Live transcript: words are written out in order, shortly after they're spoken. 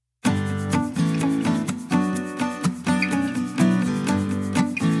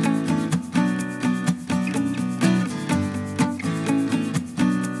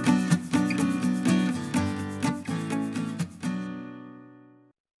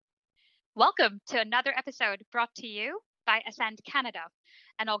Welcome to another episode brought to you by Ascend Canada,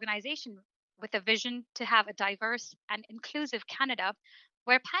 an organization with a vision to have a diverse and inclusive Canada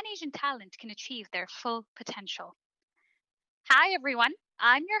where Pan Asian talent can achieve their full potential. Hi, everyone.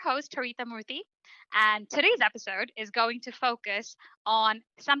 I'm your host, Haritha Murthy, and today's episode is going to focus on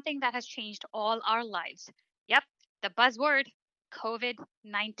something that has changed all our lives. Yep, the buzzword COVID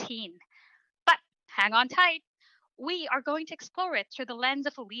 19. But hang on tight. We are going to explore it through the lens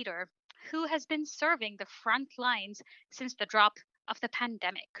of a leader who has been serving the front lines since the drop of the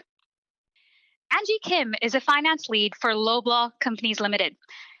pandemic. Angie Kim is a finance lead for Loblaw Companies Limited.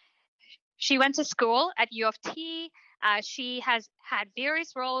 She went to school at U of T. She has had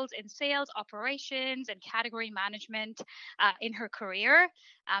various roles in sales, operations, and category management in her career.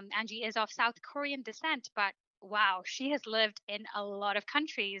 Angie is of South Korean descent, but wow, she has lived in a lot of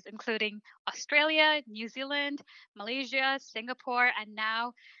countries, including Australia, New Zealand, Malaysia, Singapore, and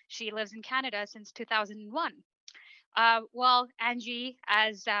now she lives in Canada since 2001. Angie,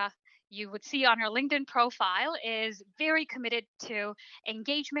 as you would see on her LinkedIn profile, is very committed to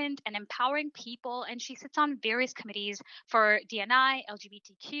engagement and empowering people, and she sits on various committees for DNI,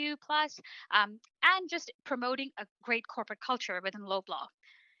 LGBTQ plus, and just promoting a great corporate culture within Loblaw.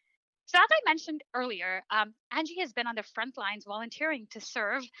 So, as I mentioned earlier, Angie has been on the front lines volunteering to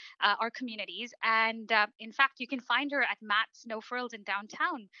serve our communities. And in fact, you can find her at Matt's No Frills in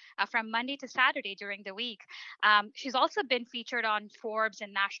downtown from Monday to Saturday during the week. She's also been featured on Forbes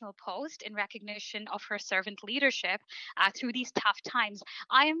and National Post in recognition of her servant leadership through these tough times.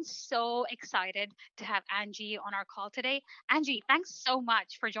 I am so excited to have Angie on our call today. Angie, thanks so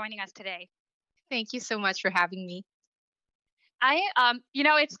much for joining us today. Thank you so much for having me.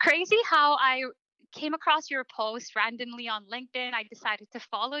 It's crazy how I came across your post randomly on LinkedIn. I decided to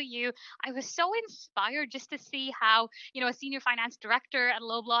follow you. I was so inspired just to see how, a senior finance director at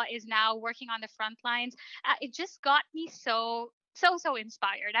Loblaw is now working on the front lines. It just got me so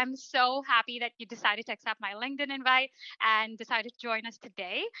inspired. I'm so happy that you decided to accept my LinkedIn invite and decided to join us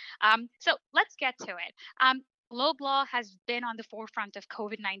today. So let's get to it. Loblaw has been on the forefront of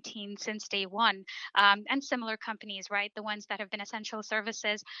COVID 19 since day one, and similar companies, right? The ones that have been essential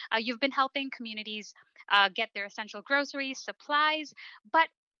services. You've been helping communities get their essential groceries, supplies, but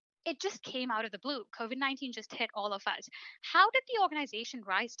it just came out of the blue. COVID 19 just hit all of us. How did the organization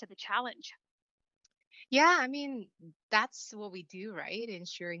rise to the challenge? Yeah, that's what we do, right?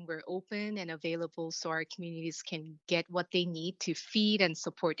 Ensuring we're open and available so our communities can get what they need to feed and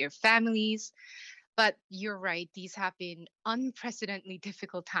support their families. But you're right, these have been unprecedentedly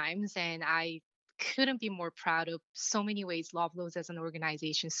difficult times, and I couldn't be more proud of so many ways Loblaws as an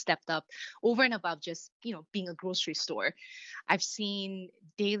organization stepped up over and above just, being a grocery store. I've seen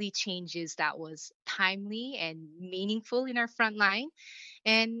daily changes that was timely and meaningful in our front line.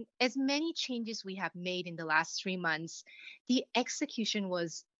 And as many changes we have made in the last 3 months, the execution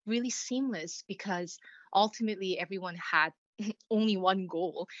was really seamless because ultimately everyone had only one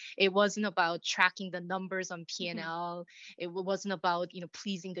goal. It wasn't about tracking the numbers on Mhm. P&L. Wasn't about,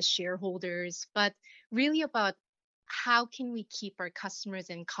 pleasing the shareholders, but really about how can we keep our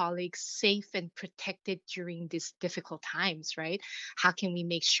customers and colleagues safe and protected during these difficult times, right? How can we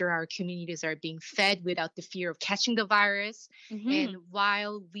make sure our communities are being fed without the fear of catching the virus? And Mhm.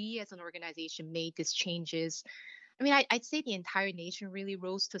 while we as an organization made these changes, I'd say the entire nation really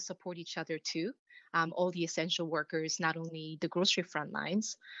rose to support each other too. All the essential workers, not only the grocery front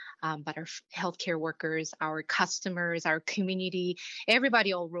lines, but our healthcare workers, our customers, our community,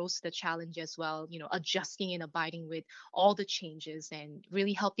 everybody all rose to the challenge as well, adjusting and abiding with all the changes and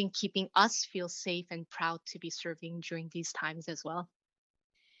really helping keeping us feel safe and proud to be serving during these times as well.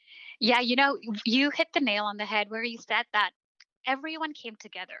 Yeah, you hit the nail on the head where you said that everyone came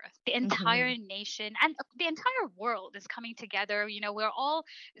together. The Hmm. entire nation and the entire world is coming together. We're all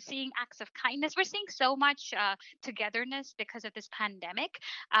seeing acts of kindness. We're seeing so much togetherness because of this pandemic.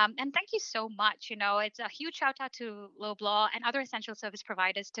 And thank you so much. It's a huge shout out to Loblaw and other essential service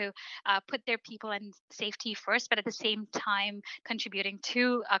providers to put their people and safety first, but at the same time contributing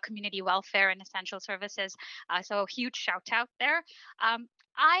to community welfare and essential services. So huge shout out there.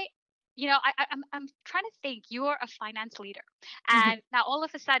 I I'm trying to think. You're a finance leader, and now all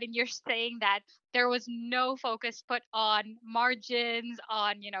of a sudden you're saying that there was no focus put on margins,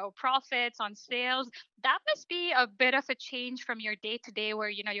 on profits, on sales. That must be a bit of a change from your day to day, where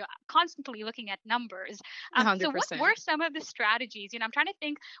you're constantly looking at numbers. So what were 100%. some of the strategies? I'm trying to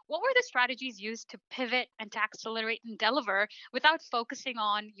think. What were the strategies used to pivot and to accelerate and deliver without focusing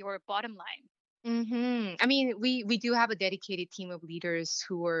on your bottom line? I mean, we do have a dedicated team of leaders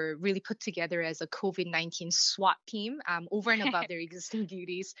who are really put together as a COVID-19 SWAT team, over and above their existing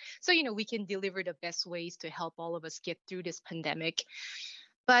duties. So, we can deliver the best ways to help all of us get through this pandemic.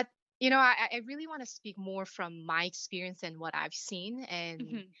 But, I really want to speak more from my experience and what I've seen. And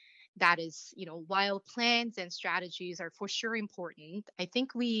Mhm. that is, while plans and strategies are for sure important, I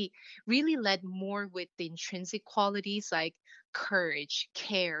think we really led more with the intrinsic qualities like courage,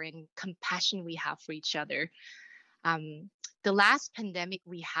 care, and compassion we have for each other. Um, the last pandemic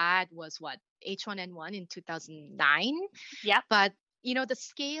we had was what, H1N1 in 2009. Yep. But the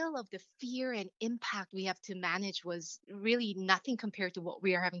scale of the fear and impact we have to manage was really nothing compared to what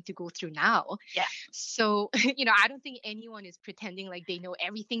we are having to go through now. Yeah. So, I don't think anyone is pretending like they know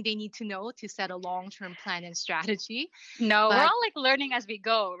everything they need to know to set a long-term plan and strategy. No, we're But all like learning as we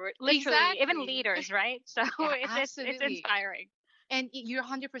go, literally, even exactly. leaders, right? So Yeah, it's absolutely. inspiring. And you're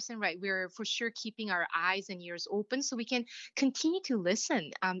 100% right. We're for sure keeping our eyes and ears open so we can continue to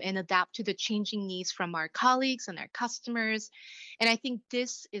listen, and adapt to the changing needs from our colleagues and our customers. And I think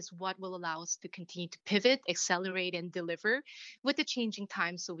this is what will allow us to continue to pivot, accelerate, and deliver with the changing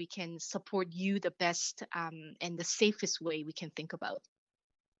times so we can support you the best, and the safest way we can think about.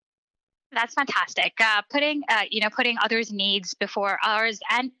 That's fantastic. Putting others' needs before ours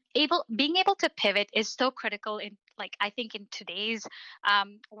and being able to pivot is so critical in, like, I think in today's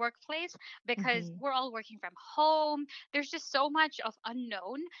workplace, because Hmm. we're all working from home. There's just so much of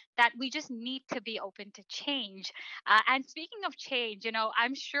unknown that we just need to be open to change. And speaking of change,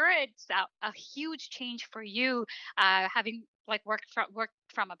 I'm sure it's a huge change for you, having like worked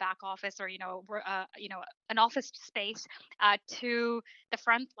from a back office, or an office space, to the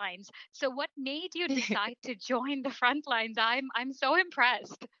front lines. So what made you decide to join the front lines? I'm so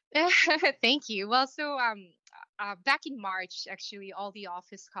impressed. Thank you. Well, so back in March, actually, all the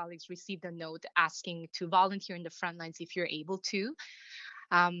office colleagues received a note asking to volunteer in the front lines if you're able to.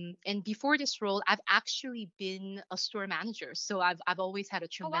 And before this role, I've actually been a store manager, so I've always had a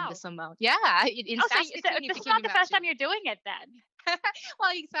Oh wow. tremendous amount. Yeah, in Oh, so Saskatoon, if this you is can not the first time imagine. you're doing it then.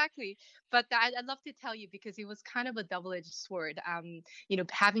 Well, exactly. But I'd love to tell you because it was kind of a double-edged sword.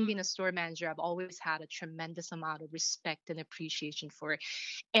 Having been a Mm. store manager, I've always had a tremendous amount of respect and appreciation for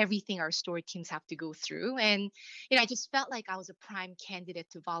everything our store teams have to go through. And, I just felt like I was a prime candidate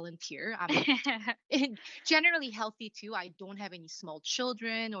to volunteer. And generally healthy too. I don't have any small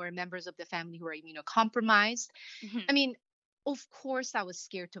children or members of the family who are immunocompromised. I Mhm. mean, of course, I was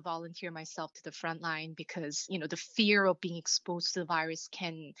scared to volunteer myself to the front line because, the fear of being exposed to the virus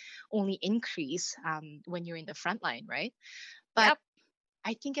can only increase, when you're in the front line, right? But Yep.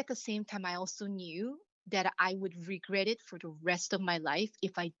 I think at the same time, I also knew that I would regret it for the rest of my life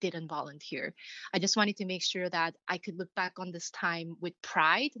if I didn't volunteer. I just wanted to make sure that I could look back on this time with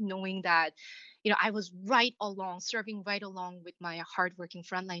pride, knowing that, I was right along, serving right along with my hardworking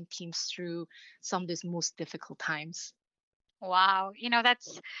frontline teams through some of these most difficult times. Wow.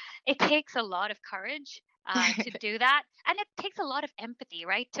 It takes a lot of courage to do that. And it takes a lot of empathy,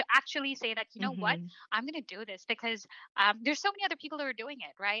 right? To actually say that, you know what, Hmm. I'm going to do this because there's so many other people who are doing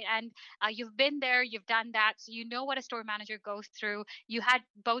it, right? And you've been there, you've done that. So you know what a store manager goes through. You had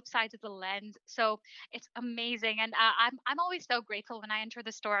both sides of the lens. So it's amazing. And I'm always so grateful when I enter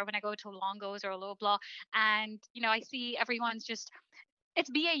the store, when I go to Longo's or Loblaw, and, I see everyone's just, it's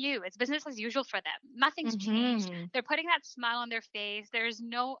BAU. It's business as usual for them. Nothing's changed. Hmm. They're putting that smile on their face. There's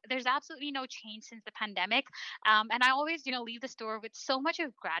absolutely no change since the pandemic. And I always, leave the store with so much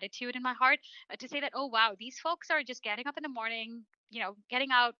of gratitude in my heart, to say that, oh wow, these folks are just getting up in the morning,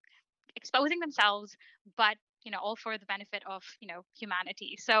 getting out, exposing themselves, but all for the benefit of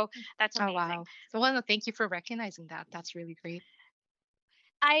humanity. So that's Oh, amazing. wow. So, well, no, thank you for recognizing that. That's really great.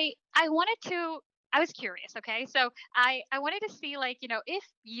 I wanted to, I was curious, okay? So I wanted to see, like, if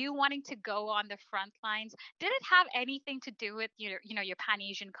you wanting to go on the front lines, did it have anything to do with your Pan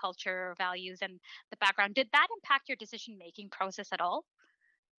Asian culture, values, and the background? Did that impact your decision making process at all?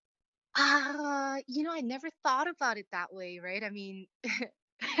 I never thought about it that way, right? I mean,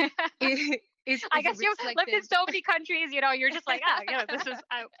 is I it guess you've lived in reflective? so many countries, you're just like, this is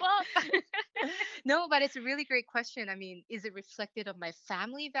well. No, but it's a really great question. I mean, is it reflected of my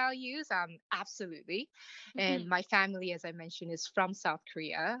family values? Absolutely. And Mhm. my family, as I mentioned, is from South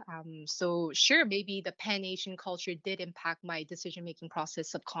Korea. So sure, maybe the Pan Asian culture did impact my decision making process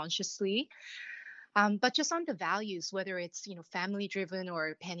subconsciously. But just on the values, whether it's family driven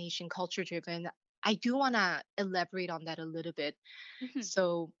or Pan Asian culture driven, I do want to elaborate on that a little bit. Mhm.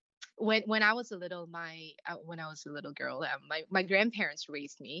 So when I was a little, when I was a little girl, my grandparents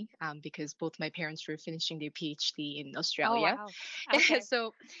raised me, because both my parents were finishing their PhD in Oh, Australia. wow. Okay.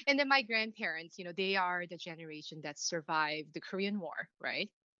 So, and then my grandparents, they are the generation that survived the Korean War, right?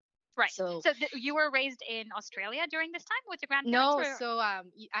 Right. So So you were raised in Australia during this time with your grandparents, no, or? so I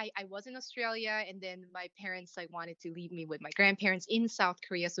was in Australia, and then my parents like wanted to leave me with my grandparents in South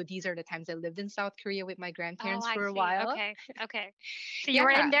Korea. So these are the times I lived in South Korea with my Oh, grandparents I for a see. while. Okay. Okay. So you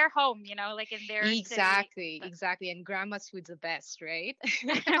were in Yeah, their home, like in their city. exactly, exactly. And grandma's food's the best, right?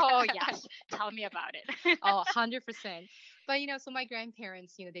 Oh, yes. Tell me about it. Oh, 100%. But so my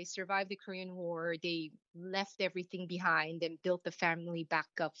grandparents, they survived the Korean War. They left everything behind and built the family back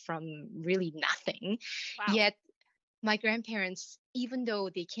up from really nothing. Wow. Yet my grandparents, even though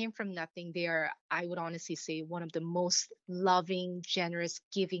they came from nothing, they are, I would honestly say, one of the most loving, generous,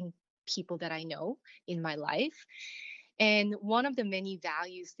 giving people that I know in my life. And one of the many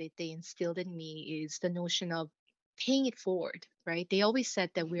values that they instilled in me is the notion of paying it forward, right? They always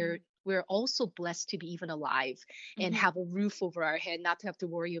said that we're Hmm. we're also blessed to be even alive and Hmm. have a roof over our head, not to have to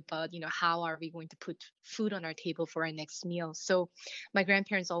worry about, how are we going to put food on our table for our next meal. So my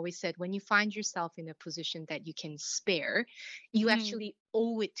grandparents always said, when you find yourself in a position that you can spare, you Hmm. actually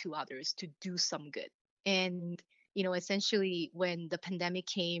owe it to others to do some good. And essentially when the pandemic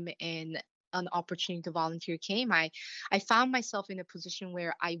came and an opportunity to volunteer came, I found myself in a position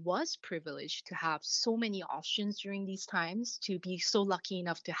where I was privileged to have so many options during these times, to be so lucky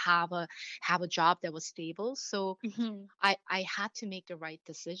enough to have a job that was stable. So Hmm. I had to make the right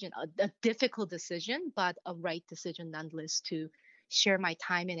decision, a difficult decision, but a right decision nonetheless, to share my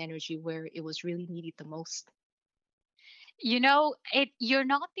time and energy where it was really needed the most. You're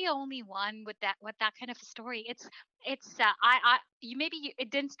not the only one with that kind of a story. It's I you maybe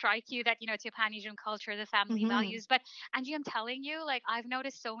it didn't strike you that it's your Pan Asian culture, the family Hmm. values, but Angie, I'm telling you, like I've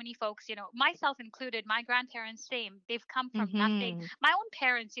noticed so many folks, myself included, my grandparents same. They've come from nothing. Hmm. My own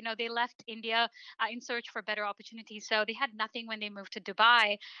parents, they left India in search for better opportunities, so they had nothing when they moved to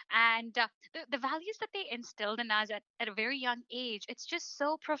Dubai, and the values that they instilled in us at a very young age, it's just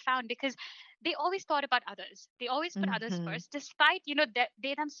so profound because they always thought about others. They always put others Hmm. first, despite that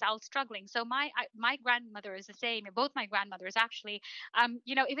they themselves struggling. So my grandmother is the same. Both my grandmothers actually,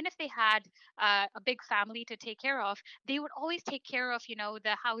 even if they had a big family to take care of, they would always take care of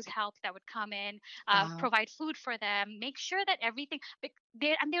the house help that would come in, Wow. provide food for them, make sure that everything.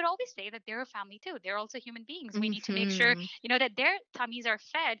 And they would always say that they're a family too. They're also human beings. We need to make sure Hmm. that their tummies are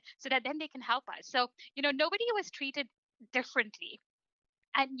fed so that then they can help us. So nobody was treated differently,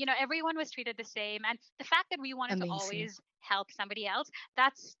 and everyone was treated the same, and the fact that we wanted to Amazing. always help somebody else,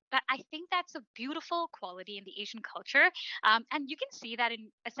 that I think that's a beautiful quality in the Asian culture. And you can see that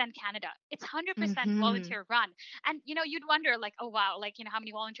in Ascend Canada. It's 100% Hmm. volunteer run, and you'd wonder, like, oh wow, like how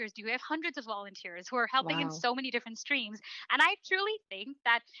many volunteers do we have? Hundreds of volunteers who are helping in Wow. so many different streams, and I truly think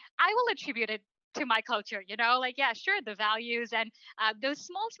that I will attribute it to my culture. Like, yeah, sure, the values and those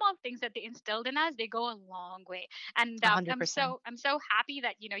small things that they instilled in us, they go a long way. And 100%. I'm so happy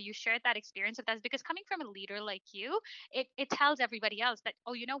that you shared that experience with us, because coming from a leader like you, it tells everybody else that,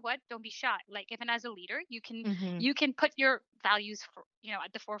 oh, you know what, don't be shy. Like, even as a leader, Hmm. you can put your values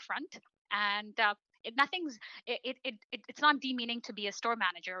at the forefront. And it's not demeaning to be a store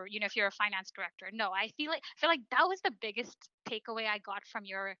manager, or if you're a finance director. No, I feel like that was the biggest takeaway I got from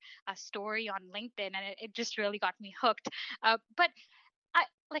your story on LinkedIn, and it just really got me hooked. But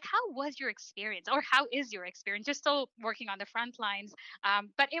like, how was your experience, or how is your experience? You're still working on the front lines,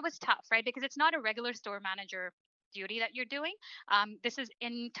 but it was tough, right? Because it's not a regular store manager duty that you're doing. This is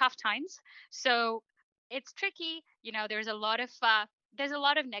in tough times, so it's tricky. There's a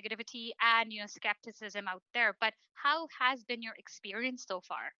lot of negativity and skepticism out there. But how has been your experience so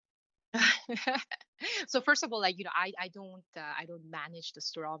far? So first of all, like, I don't manage the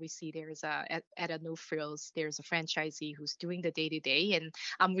store. Obviously, there's at a No Frills, there's a franchisee who's doing the day to day, and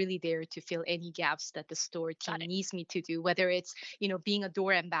I'm really there to fill any gaps that the store Got team it. needs me to do. Whether it's being a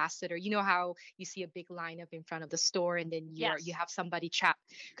door ambassador, how you see a big lineup in front of the store, and then you Yes. have somebody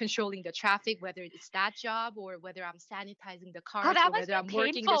controlling the traffic. Whether it's that job, or whether I'm sanitizing the Oh, carts, that or must whether be I'm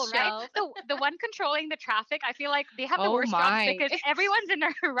working the painful, right? shelf. The one controlling the traffic, I feel like they have the Oh worst jobs my. because everyone's in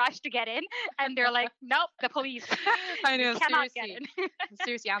a rush to get in, and they're like, "Nope, the police. I You know, cannot get seriously. in."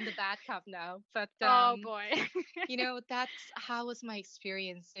 Seriously, I'm the bad cop now. But Oh boy. that's how was my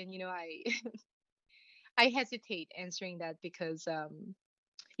experience. And I hesitate answering that because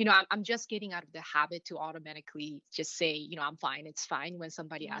I'm just getting out of the habit to automatically just say, I'm fine, it's fine when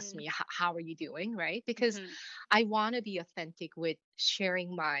somebody asks Hmm. me, How are you doing?" Right? Because Hmm. I want to be authentic with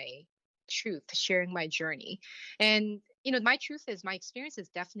sharing my truth, sharing my journey. And my truth is my experience is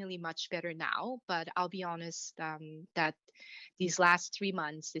definitely much better now, but I'll be honest, that these last 3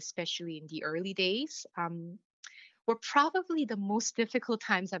 months, especially in the early days, were probably the most difficult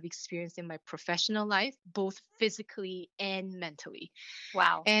times I've experienced in my professional life, both physically and mentally.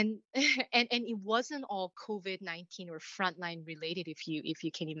 Wow. And and it wasn't all COVID-19 or frontline related, if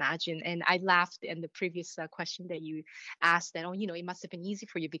you can imagine. And I laughed in the previous question that you asked that, oh, it must have been easy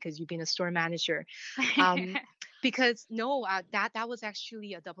for you because you've been a store manager. Um, because no, that was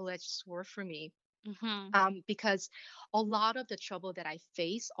actually a double-edged sword for me. Hmm. Because a lot of the trouble that I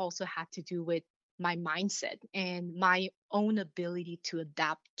face also had to do with my mindset and my own ability to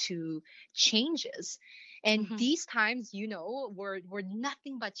adapt to changes. And Hmm. these times, were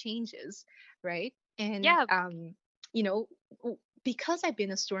nothing but changes, right? And Yeah. you know, because I've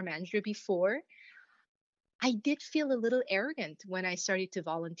been a store manager before, I did feel a little arrogant when I started to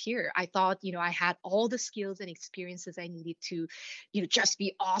volunteer. I thought, I had all the skills and experiences I needed to, just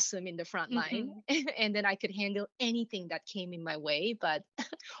be awesome in the front line. Hmm. And then I could handle anything that came in my way. But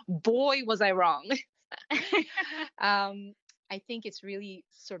boy, was I wrong. um, I think it's really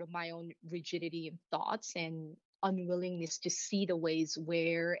sort of my own rigidity in thoughts and unwillingness to see the ways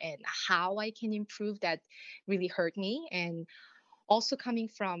where and how I can improve that really hurt me. And also coming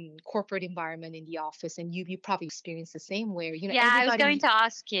from corporate environment in the office, and you probably experienced the same, where Yeah, I was going everybody. to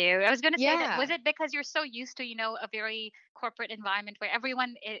ask you. I was going to say that Yeah. was it because you're so used to, a very corporate environment where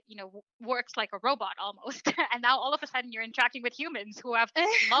everyone, works like a robot almost, and now all of a sudden you're interacting with humans who have a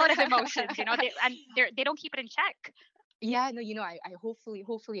lot of emotions, they don't keep it in check. Yeah, no, I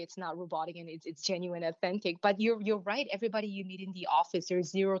hopefully it's not robotic and it's genuine, authentic. But you're right. Everybody you meet in the office, there's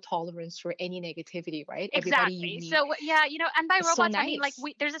zero tolerance for any negativity, right? Everybody you Exactly. meet So yeah, and by is so robots I mean like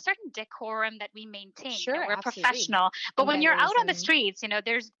nice. there's a certain decorum that we maintain. Sure, We're absolutely. professional, but when you're out on the Mannerism, streets,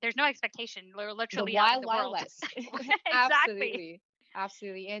 there's no expectation. We're the literally out in wild the wild world. west. Exactly. Absolutely.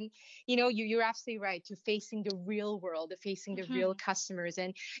 Absolutely. And you're absolutely right, to facing the real world, to facing the real Hmm. customers.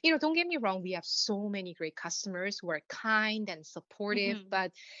 And don't get me wrong, we have so many great customers who are kind and supportive, Hmm.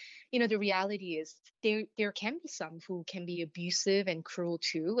 but the reality is there can be some who can be abusive and cruel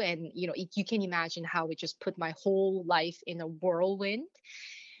too. And you can imagine how it just put my whole life in a whirlwind.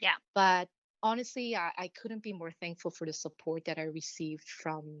 Yeah. But honestly, I couldn't be more thankful for the support that I received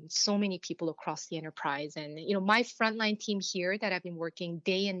from so many people across the enterprise. And, my frontline team here that I've been working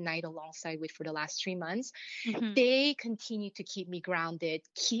day and night alongside with for the last 3 months, Hmm. they continue to keep me grounded,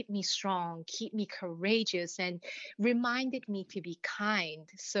 keep me strong, keep me courageous, and reminded me to be kind.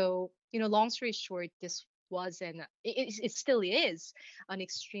 So, long story short, this was it still is an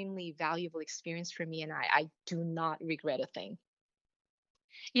extremely valuable experience for me. And I do not regret a thing.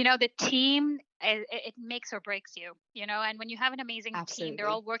 The team, it makes or breaks you, and when you have an amazing team, they're Absolutely.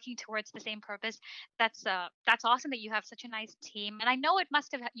 all working towards the same purpose. That's awesome that you have such a nice team. And I know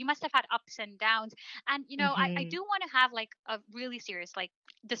you must have had ups and downs. And I Hmm. do want to have like a really serious like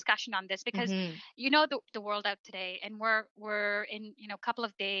discussion on this because Hmm. the world out today, and we're in a couple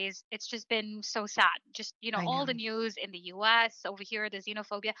of days, it's just been so sad. Just I all the know. news in the US, over here, the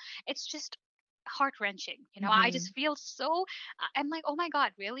xenophobia, it's just heart wrenching. I Hmm. just feel so, I'm like, oh my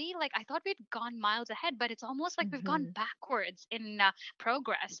God, really? Like, I thought we'd gone miles ahead, but it's almost like we've gone Hmm. backwards in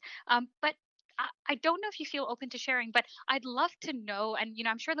progress. But I don't know if you feel open to sharing, but I'd love to know, and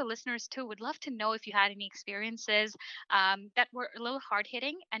I'm sure the listeners too would love to know if you had any experiences that were a little hard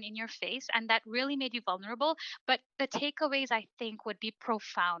hitting and in your face, and that really made you vulnerable. But the takeaways I think would be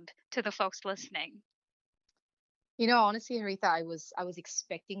profound to the folks listening. Honestly, Haritha, I was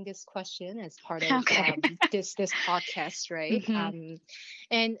expecting this question as part of Okay. this podcast, right? Hmm.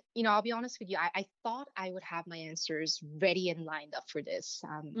 And I'll be honest with you, I thought I would have my answers ready and lined up for this.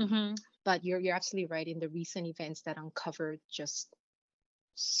 Hmm. But you're absolutely right. In the recent events that uncovered just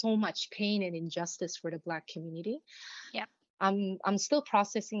so much pain and injustice for the Black community, Yeah. I'm still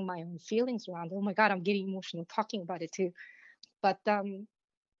processing my own feelings around. Oh my God, I'm getting emotional talking about it too. But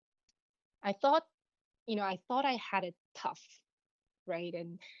I thought, I thought I had it tough, right?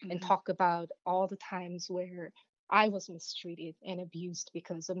 And Hmm. talk about all the times where I was mistreated and abused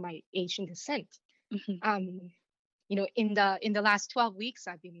because of my Asian descent. Hmm. Um, in the last 12 weeks,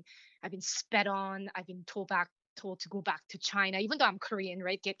 I've been spat on. I've been told to go back to China, even though I'm Korean,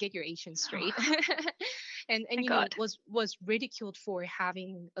 right? Get your Asian straight. Oh And my God. was ridiculed for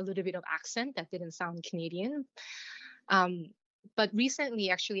having a little bit of accent that didn't sound Canadian. But recently,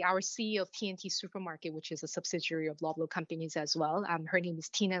 actually, our CEO of TNT Supermarket, which is a subsidiary of Loblaw Companies as well, her name is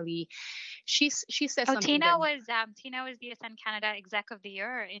Tina Lee. She said Oh, something that, Tina was the Ascend Canada Exec of the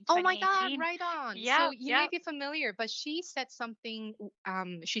Year in oh my God, 2018. right on. So Yeah, you may yeah. be familiar, but she said something.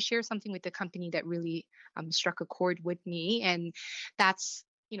 She shared something with the company that really struck a chord with me, and that's,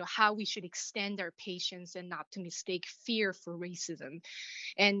 how we should extend our patience and not to mistake fear for racism.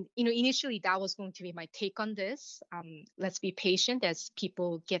 And, initially that was going to be my take on this. Let's be patient as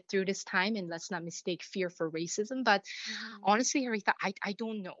people get through this time, and let's not mistake fear for racism. But Mhm. honestly, Aretha, I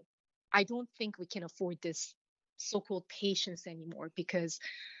don't know. I don't think we can afford this so-called patience anymore, because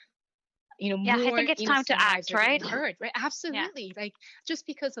Yeah, I more think it's time to innocent lives act, are being right? hurt, right? Yeah. Absolutely. Like, just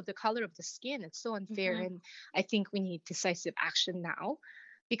because of the color of the skin, it's so unfair. Hmm. And I think we need decisive action now,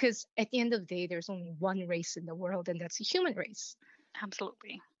 because at the end of the day, there's only one race in the world, and that's the human race.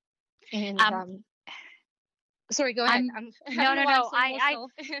 Absolutely. And Um, sorry, go ahead. I'm I don't no, know no, why I'm no. so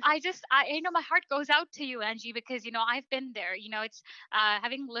emotional. I just, my heart goes out to you, Angie, because I've been there. It's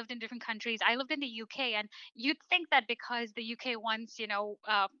having lived in different countries. I lived in the UK, and you'd think that because the UK once,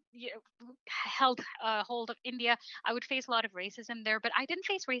 held hold of India, I would face a lot of racism there. But I didn't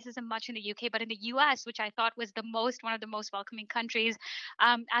face racism much in the UK, but in the US, which I thought was one of the most welcoming countries,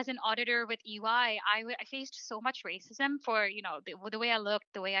 as an auditor with EY, I faced so much racism for the way I looked,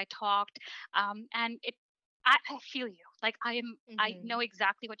 the way I talked, and I feel you. Like I Hmm. know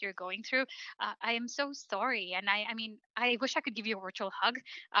exactly what you're going through. I am so sorry, and I mean, I wish I could give you a virtual hug,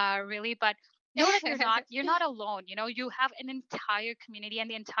 really, but know that you're not alone. You have an entire community and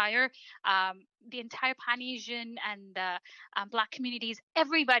the entire Pan Asian and Black communities.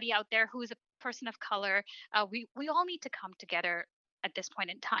 Everybody out there who is a person of color, we all need to come together at this point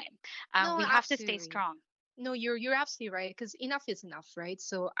in time. No, We have to stay absolutely. strong. No, you're absolutely right, because enough is enough, right?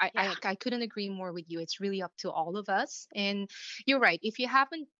 So Yeah, I couldn't agree more with you. It's really up to all of us. And you're right. If you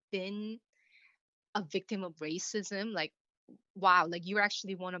haven't been a victim of racism, like, wow, like, you're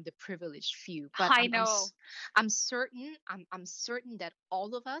actually one of the privileged few. But I know I'm certain that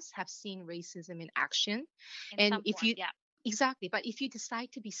all of us have seen racism in action. in And some if form. you Yeah, exactly, but if you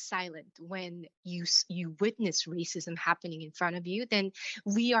decide to be silent when you witness racism happening in front of you, then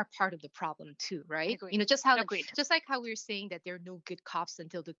we are part of the problem too, right? agreed. Agreed. Just like how we are saying that there are no good cops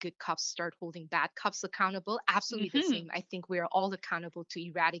until the good cops start holding bad cops accountable. Absolutely the Hmm. same. I think we are all accountable to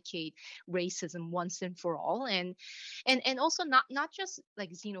eradicate racism once and for all. And also, not just like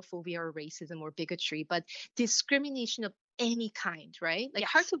xenophobia or racism or bigotry, but discrimination of any kind, right? Like,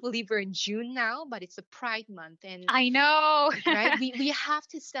 hard Yes, to believe we're in June now, but it's a Pride Month. And I know. right, we have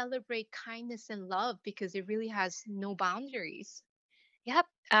to celebrate kindness and love, because it really has no boundaries. Yep.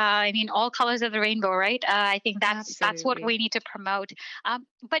 I mean, all colors of the rainbow, right? I think that's what Absolutely. we need to promote.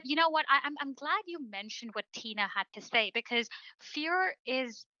 But you know what? I'm glad you mentioned what Tina had to say, because fear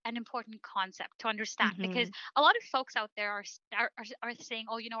is an important concept to understand. Because Hmm. a lot of folks out there are saying,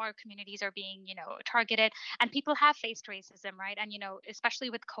 oh, our communities are being targeted, and people have faced racism, right? And especially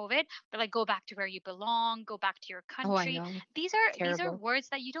with COVID, they're like, go back to where you belong, go back to your Oh, I country. know. These are Terrible. words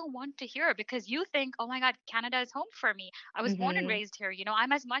that you don't want to hear, because you think, oh my God, Canada is home for me. I was born and Hmm. raised here.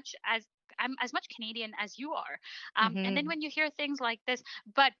 I'm as much Canadian as you are. And then Hmm. when you hear things like this,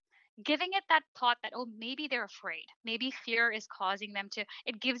 but giving it that thought that, oh, maybe they're afraid, maybe fear is causing them to,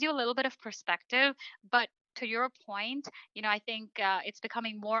 it gives you a little bit of perspective. But to your point, I think it's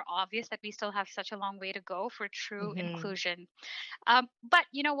becoming more obvious that we still have such a long way to go for true Hmm. inclusion. But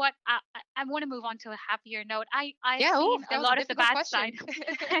you know what? I want to move on to a happier note. I've Yeah. Oh, seen a that was a lot of the difficult bad side.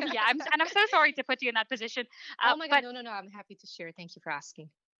 question. Yeah, and I'm so sorry to put you in that position. Oh my God. But No, no, no. I'm happy to share. Thank you for asking.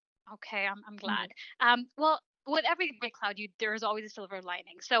 okay, I'm Hmm. glad. Well, with every gray cloud, there's always a silver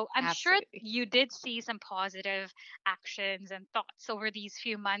lining. So I'm sure Absolutely. you did see some positive actions and thoughts over these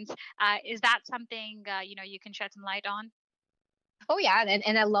few months. Is that something you can shed some light on? Oh yeah,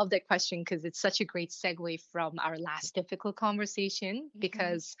 and I love that question, because it's such a great segue from our last difficult conversation. Hmm.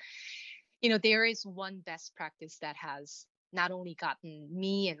 Because there is one best practice that has not only gotten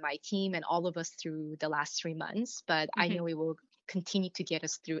me and my team and all of us through the last 3 months, but I Hmm. know it will continue to get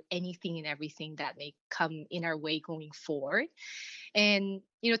us through anything and everything that may come in our way going forward. And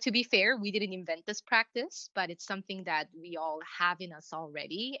to be fair, we didn't invent this practice, but it's something that we all have in us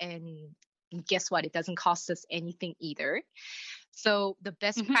already. And guess what? It doesn't cost us anything either. So the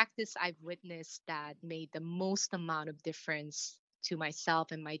best Hmm. practice I've witnessed that made the most amount of difference to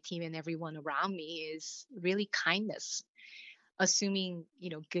myself and my team and everyone around me is really kindness. Assuming,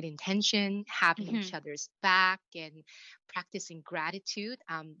 good intention, having Hmm. each other's back, and practicing gratitude,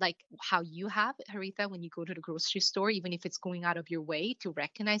 like how you have, Haritha, when you go to the grocery store, even if it's going out of your way to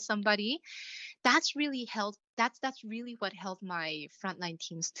recognize somebody. that's really what held my frontline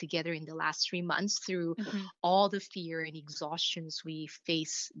teams together in the last 3 months through Hmm. all the fear and exhaustions we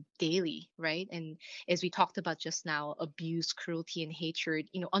face daily, right? And as we talked about just now, abuse, cruelty, and hatred,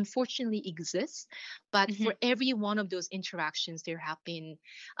 unfortunately exists. But Hmm. for every one of those interactions, there have been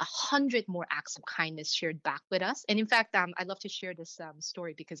 100 more acts of kindness shared back with us. And in fact, I'd love to share this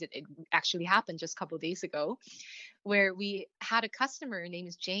story because it actually happened just a couple of days ago, where we had a customer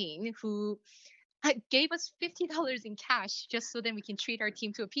named Jane who gave us $50 in cash just so then we can treat our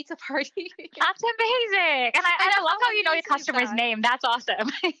team to a pizza party. That's amazing. And I I know, love how how you know your amazing is customer's that? name. That's awesome.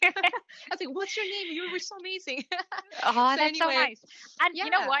 I was like, "What's your name? You were so amazing." Oh, So that's so anyway, nice. And you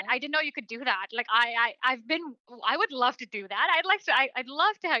know what? yeah, I didn't know you could do that. Like I've been I would love to do that. I'd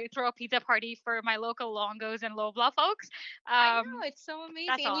love to throw a pizza party for my local Longos and Loblaw folks. I know, it's so That's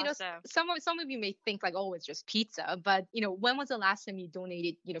amazing. And awesome. some of you may think like, "Oh, it's just pizza," but when was the last time you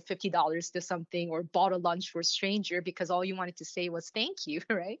donated, $50 to something or bought a lunch for a stranger because all you wanted to say was thank you,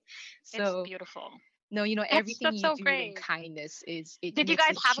 right? It's So beautiful. no, That's everything that's you so do in great. kindness it Did you makes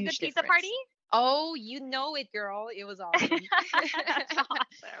a guys have a good huge pizza party? difference. Oh, you know it, girl. It was awesome. That's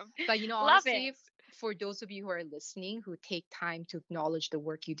awesome. But Love it. honestly, for those of you who are listening, who take time to acknowledge the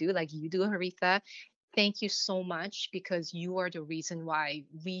work you do, like you do, Haritha, thank you so much because you are the reason why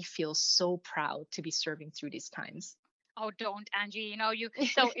we feel so proud to be serving through these times. Oh, don't, Angie.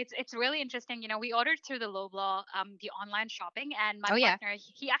 So it's really interesting. We ordered through the Loblaw, the online shopping, and my Oh yeah. partner,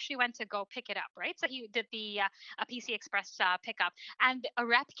 he actually went to go pick it up, right? So he did the a PC Express pickup, and a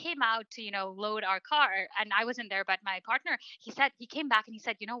rep came out to, load our car, and I wasn't there, but my partner, he came back and he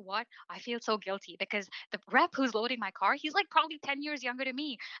said, you know what? I feel so guilty because the rep who's loading my car, he's like probably 10 years younger than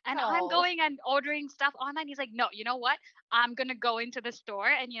me, and I'm Oh, going and ordering stuff online. He's like, no, you know what? I'm gonna go into the store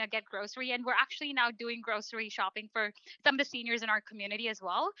and get grocery, and we're actually now doing grocery shopping for some of the seniors in our community as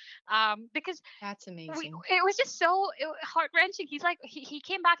well. Because that's amazing. it was just so heart wrenching. He's like, he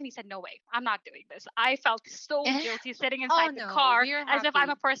came back and he said, "No way, I'm not doing this." I felt so guilty sitting Oh inside the no, car we're as if I'm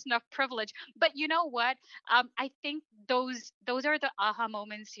a happy. person of privilege. But you know what? I think those are the aha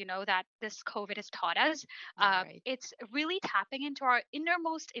moments, that this COVID has taught us. You're right. It's really tapping into our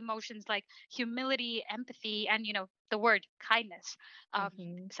innermost emotions like humility, empathy, and the word kindness. Um,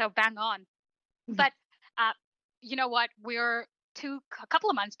 Hmm. so bang on. But uh, you know what? We're a couple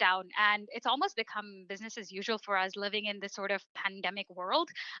of months down, and it's almost become business as usual for us living in this sort of pandemic world.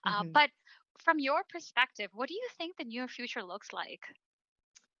 Hmm. But from your perspective, what do you think the near future looks like?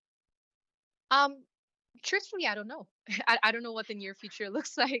 Um, Truthfully, I don't know. I don't know what the near future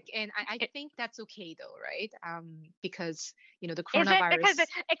looks like, and I I- think that's okay though, right? Because the Is it because coronavirus.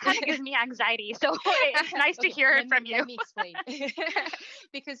 it kind of gives me anxiety? So it's nice to Okay, hear it let me from you. let me explain.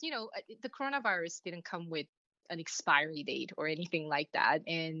 Because the coronavirus didn't come with an expiry date or anything like that.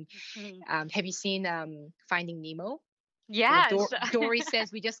 And Mhm. have you seen Finding Nemo? Yes, Dory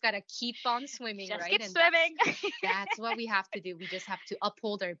says we just gotta keep on swimming, just right? keep And swimming. that's what we have to do. We just have to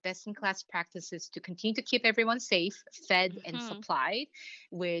uphold our best in class practices to continue to keep everyone safe, fed, and Mhm. supplied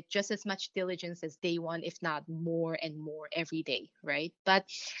with just as much diligence as day one, if not more and more every day, right? But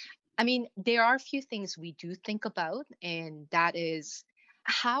I mean, there are a few things we do think about, and that is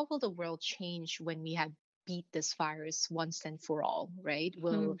how will the world change when we have beat this virus once and for all, right?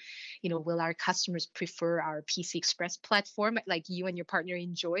 Mhm. Will our customers prefer our PC Express platform like you and your partner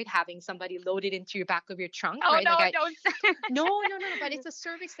enjoyed having somebody load it into your back of your trunk, Oh right? no, Like I don't. no, no, no, no, but it's a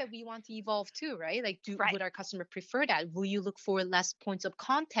service that we want to evolve too, right? Like, Right. would our customer prefer that? Will you look for less points of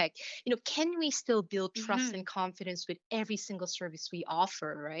contact? Can we still build trust Mhm. and confidence with every single service we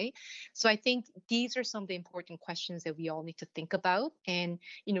offer, right? So I think these are some of the important questions that we all need to think about and,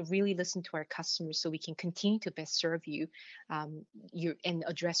 really listen to our customers so we can continue to best serve you, and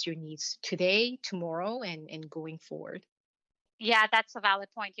address your needs today, tomorrow, and going forward. Yeah, that's a valid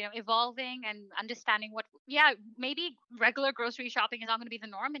point. Evolving and understanding yeah, maybe regular grocery shopping is not going to be the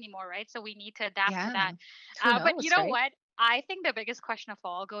norm anymore, right? So we need to adapt to Yeah. that. Who But you knows, know right? what? I think the biggest question of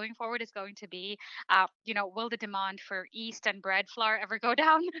all going forward is going to be, will the demand for yeast and bread flour ever go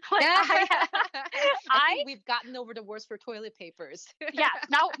down? Like Yeah. I I, think we've gotten over the worst for toilet papers. yeah.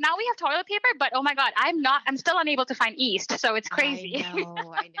 Now we have toilet paper, but oh my God, I'm still unable to find yeast, so it's I crazy.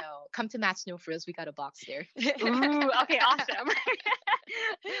 know, I know. Come to Matt Snow Frills. We got a box there. Ooh, okay, awesome.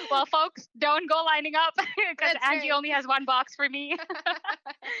 Well, folks, don't go lining up because That's Angie right. only has one box for me.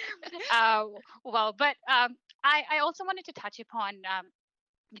 uh, but I also wanted to touch upon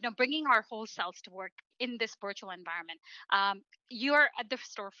bringing our whole selves to work in this virtual environment. You're at the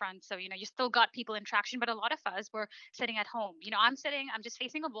storefront, so you still got people interaction, but a lot of us were sitting at home. I'm just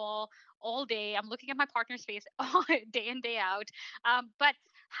facing a wall all day. I'm looking at my partner's face all day in day out. But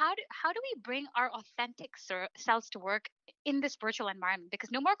how do we bring our authentic selves to work in this virtual environment?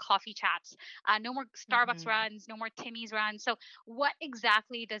 Because no more coffee chats, no more Starbucks Mhm. runs, no more Timmy's runs. So, what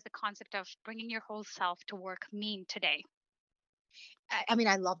exactly does the concept of bringing your whole self to work mean today? I mean,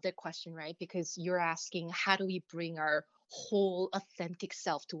 I love that question, right? Because you're asking, how do we bring our whole authentic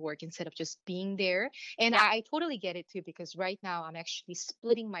self to work instead of just being there? And Yeah. I totally get it too, because right now I'm actually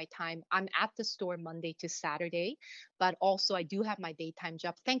splitting my time. I'm at the store Monday to Saturday, but also I do have my daytime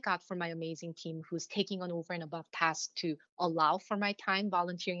job. Thank God for my amazing team who's taking on over and above tasks to allow for my time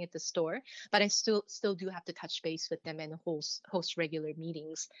volunteering at the store. But I still do have to touch base with them and host regular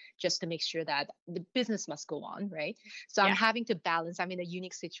meetings just to make sure that the business must go on, right? So I'm Yeah. having to balance. I'm in a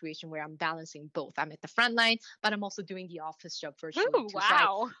unique situation where I'm balancing both. I'm at the front line, but I'm also doing the office job virtually Ooh, too. So I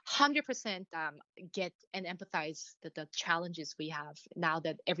wow. 100% get and empathize the challenges we have now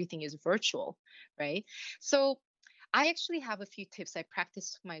that everything is virtual, right? So I actually have a few tips I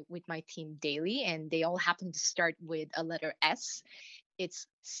practice with my team daily, and they all happen to start with a letter S. It's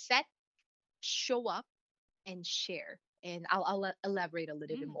set, show up, and share. And I'll elaborate a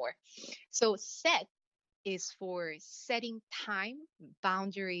little bit Mm, more. So set is for setting time,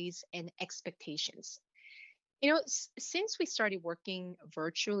 boundaries, and expectations. Since we started working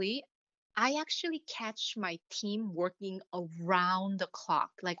virtually, I actually catch my team working around the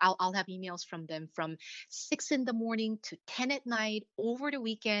clock. Like I'll have emails from them from 6 in the morning to 10 at night over the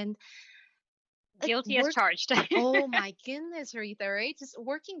weekend. Like guilty as work charged. Oh my goodness, Rita, right? Just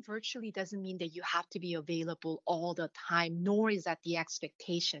working virtually doesn't mean that you have to be available all the time, nor is that the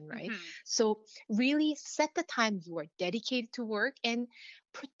expectation, right? Hmm. So, really set the time you are dedicated to work and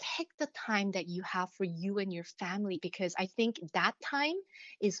protect the time that you have for you and your family, because I think that time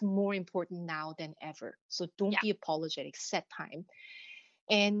is more important now than ever. So, don't Yeah. be apologetic, set time.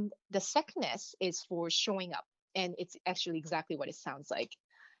 And the second S is for showing up. And it's actually exactly what it sounds like.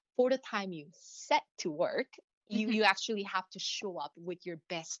 For the time you set to work, you Hmm. actually have to show up with your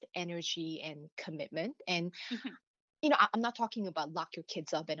best energy and commitment. And Hmm. I'm not talking about lock your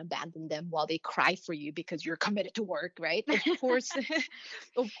kids up and abandon them while they cry for you because you're committed to work, right? Of course,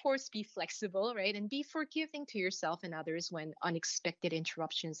 of course, be flexible, right? And be forgiving to yourself and others when unexpected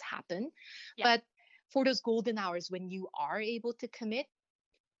interruptions happen. Yeah. But for those golden hours when you are able to commit,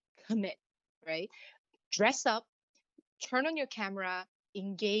 right? Dress up, turn on your camera,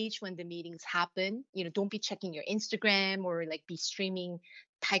 engage when the meetings happen. Don't be checking your Instagram or like be streaming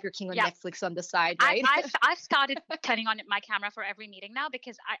Tiger King on Yeah. Netflix on the side, I, right? I've I've started turning on my camera for every meeting now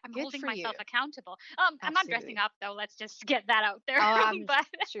because I'm Good holding for you. myself accountable. I'm not dressing Absolutely. up though. Let's just get that out there. Oh, I'm But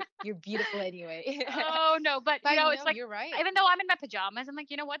sure you're beautiful anyway. oh no, but But it's no, like you're right. even though I'm in my pajamas, I'm like,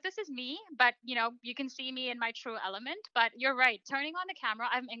 you know what, this is me. But you can see me in my true element. But you're right, turning on the camera,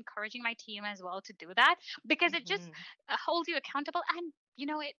 I'm encouraging my team as well to do that because it just Mhm. holds you accountable and.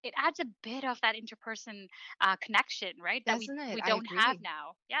 It adds a bit of that interperson connection, right? That we Doesn't it? we I don't have agree.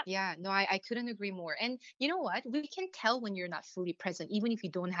 now. Yeah. Yeah, no, I couldn't agree more. And you know what? We can tell when you're not fully present, even if you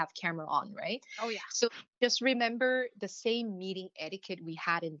don't have camera on, right? Oh yeah. So just remember the same meeting etiquette we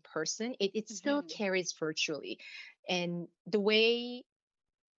had in person, it still Hmm. carries virtually. And the way,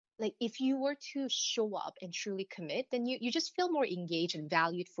 like, if you were to show up and truly commit, then you just feel more engaged and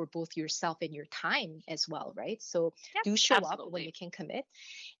valued for both yourself and your time as well, right? So Yep. do show up when you Absolutely. can commit.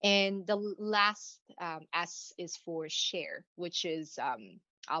 And the last S is for share, which is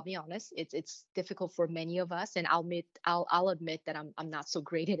I'll be honest, it's difficult for many of us, and I'll admit that I'm not so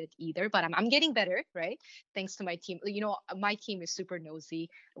great at it either, but I'm getting better, right? Thanks to my team. My team is super nosy.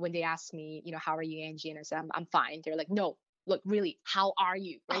 When they ask me, how are you, Angie, and I say I'm fine, they're like, no, look, really, how are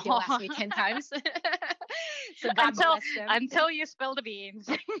you, right? They'll ask me 10 times. So God until bless them. until you spill the beans.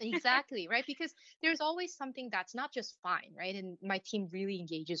 Exactly, right? Because there's always something that's not just fine, right? And my team really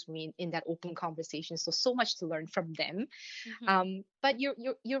engages me in that open conversation. So much to learn from them. Hmm. But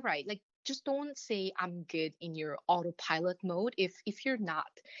you're right. Like, just don't say I'm good in your autopilot mode if you're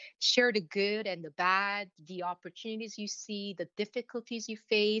not. Share the good and the bad, the opportunities you see, the difficulties you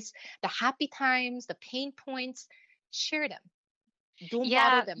face, the happy times, the pain points. Share them. Don't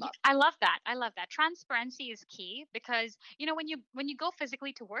bottle Yeah, them up. I love that. I love that. Transparency is key because when you go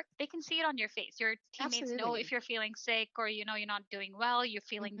physically to work, they can see it on your face. Your teammates know if Absolutely. you're feeling sick or you're not doing well, you're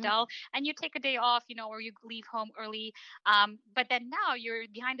feeling Hmm. dull, and you take a day off, or you leave home early. But then now you're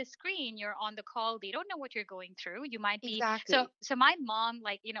behind a screen, you're on the call. They don't know what you're going through. You might be so. Exactly. So my mom,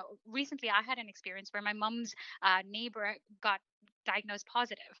 like recently I had an experience where my mom's neighbor got diagnosed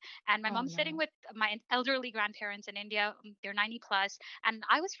positive. And my Oh mom's sitting no. with my elderly grandparents in India. They're 90 plus. And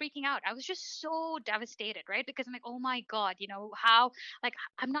I was freaking out. I was just so devastated, right? Because I'm like, oh my God, how, like,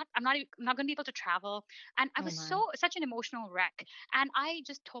 I'm not going to be able to travel. And I Oh was my. such an emotional wreck. And I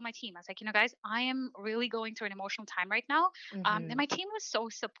just told my team, I was like, guys, I am really going through an emotional time right now. And Mm-hmm. my team was so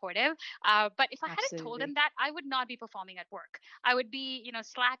supportive. But if I hadn't told them Absolutely. that, I would not be performing at work. I would be,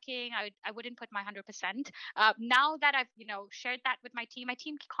 slacking. I wouldn't put my 100%. Now that I've, shared that with my team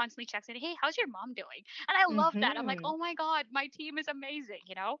constantly checks in. Hey, how's your mom doing? And I love that. I'm like, Mm-hmm. oh my God, my team is amazing.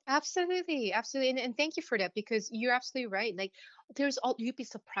 Absolutely, absolutely, and thank you for that because you're absolutely right. Like, there's all you'd be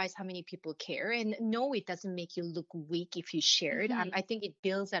surprised how many people care, and no, it doesn't make you look weak if you share it. Hmm. I think it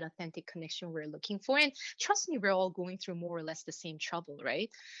builds that authentic connection we're looking for, and trust me, we're all going through more or less the same trouble, right?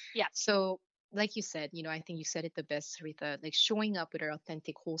 Yeah. So, like you said, I think you said it the best, Rita. Like showing up with our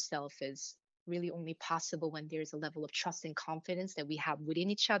authentic whole self is really only possible when there's a level of trust and confidence that we have within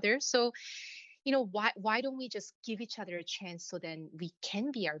each other. So, why don't we just give each other a chance so then we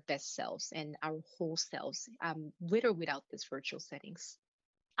can be our best selves and our whole selves, with or without this virtual settings.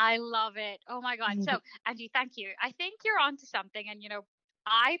 I love it. Oh my God. So, Angie, thank you. I think you're onto something. And,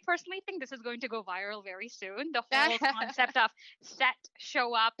 I personally think this is going to go viral very soon. The whole concept of set,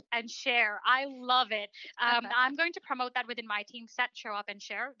 show up, and share. I love it. I'm going to promote that within my team: set, show up, and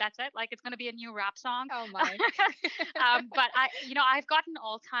share. That's it. Like it's going to be a new rap song. Oh my. But I've gotten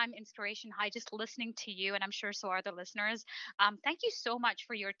all time inspiration high just listening to you, and I'm sure so are the listeners. Thank you so much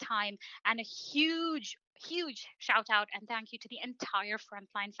for your time, and a huge shout out and thank you to the entire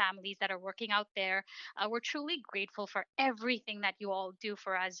frontline families that are working out there. We're truly grateful for everything that you all do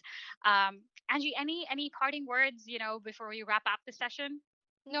for us. Angie, any parting words, before we wrap up the session?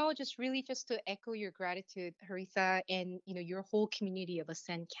 No, just really just to echo your gratitude, Haritha, and your whole community of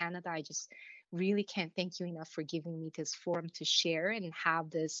Ascend Canada. I just really can't thank you enough for giving me this forum to share and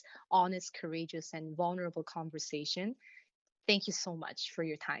have this honest, courageous, and vulnerable conversation. Thank you so much for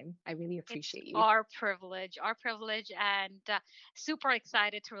your time. I really It's appreciate you. our privilege, and super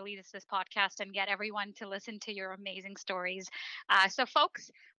excited to release this podcast and get everyone to listen to your amazing stories. So,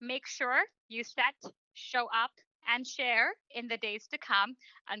 folks, make sure you set, show up, and share in the days to come.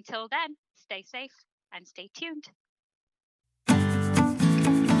 Until then, stay safe and stay tuned.